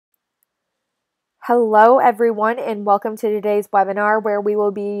Hello, everyone, and welcome to today's webinar where we will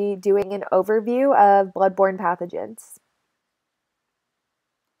be doing an overview of bloodborne pathogens.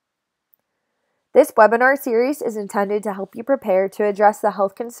 This webinar series is intended to help you prepare to address the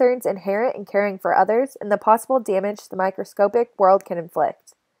health concerns inherent in caring for others and the possible damage the microscopic world can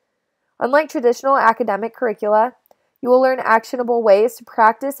inflict. Unlike traditional academic curricula, you will learn actionable ways to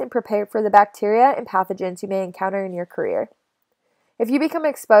practice and prepare for the bacteria and pathogens you may encounter in your career. If you become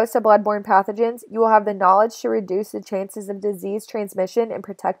exposed to bloodborne pathogens, you will have the knowledge to reduce the chances of disease transmission and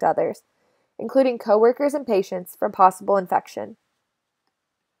protect others, including coworkers and patients, from possible infection.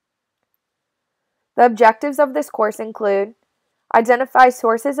 The objectives of this course include: identify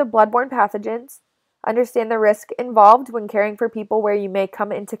sources of bloodborne pathogens, understand the risk involved when caring for people where you may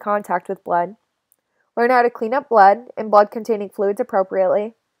come into contact with blood, learn how to clean up blood and blood-containing fluids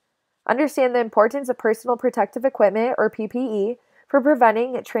appropriately, understand the importance of personal protective equipment, or PPE, for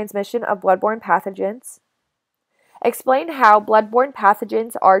preventing transmission of bloodborne pathogens, explain how bloodborne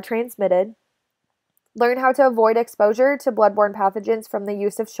pathogens are transmitted, learn how to avoid exposure to bloodborne pathogens from the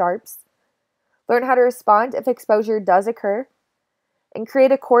use of sharps, learn how to respond if exposure does occur, and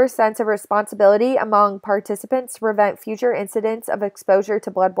create a core sense of responsibility among participants to prevent future incidents of exposure to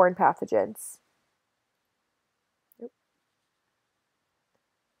bloodborne pathogens.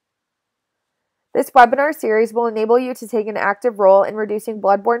 This webinar series will enable you to take an active role in reducing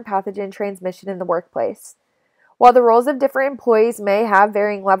bloodborne pathogen transmission in the workplace. While the roles of different employees may have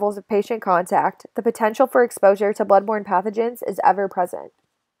varying levels of patient contact, the potential for exposure to bloodborne pathogens is ever present.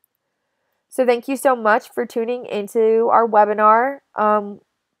 So thank you so much for tuning into our webinar.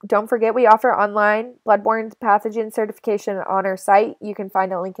 Don't forget, we offer online bloodborne pathogen certification on our site. You can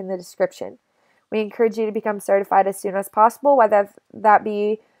find a link in the description. We encourage you to become certified as soon as possible, whether that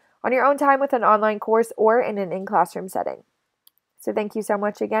be on your own time with an online course or in an in-classroom setting. So thank you so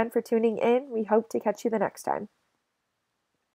much again for tuning in. We hope to catch you the next time.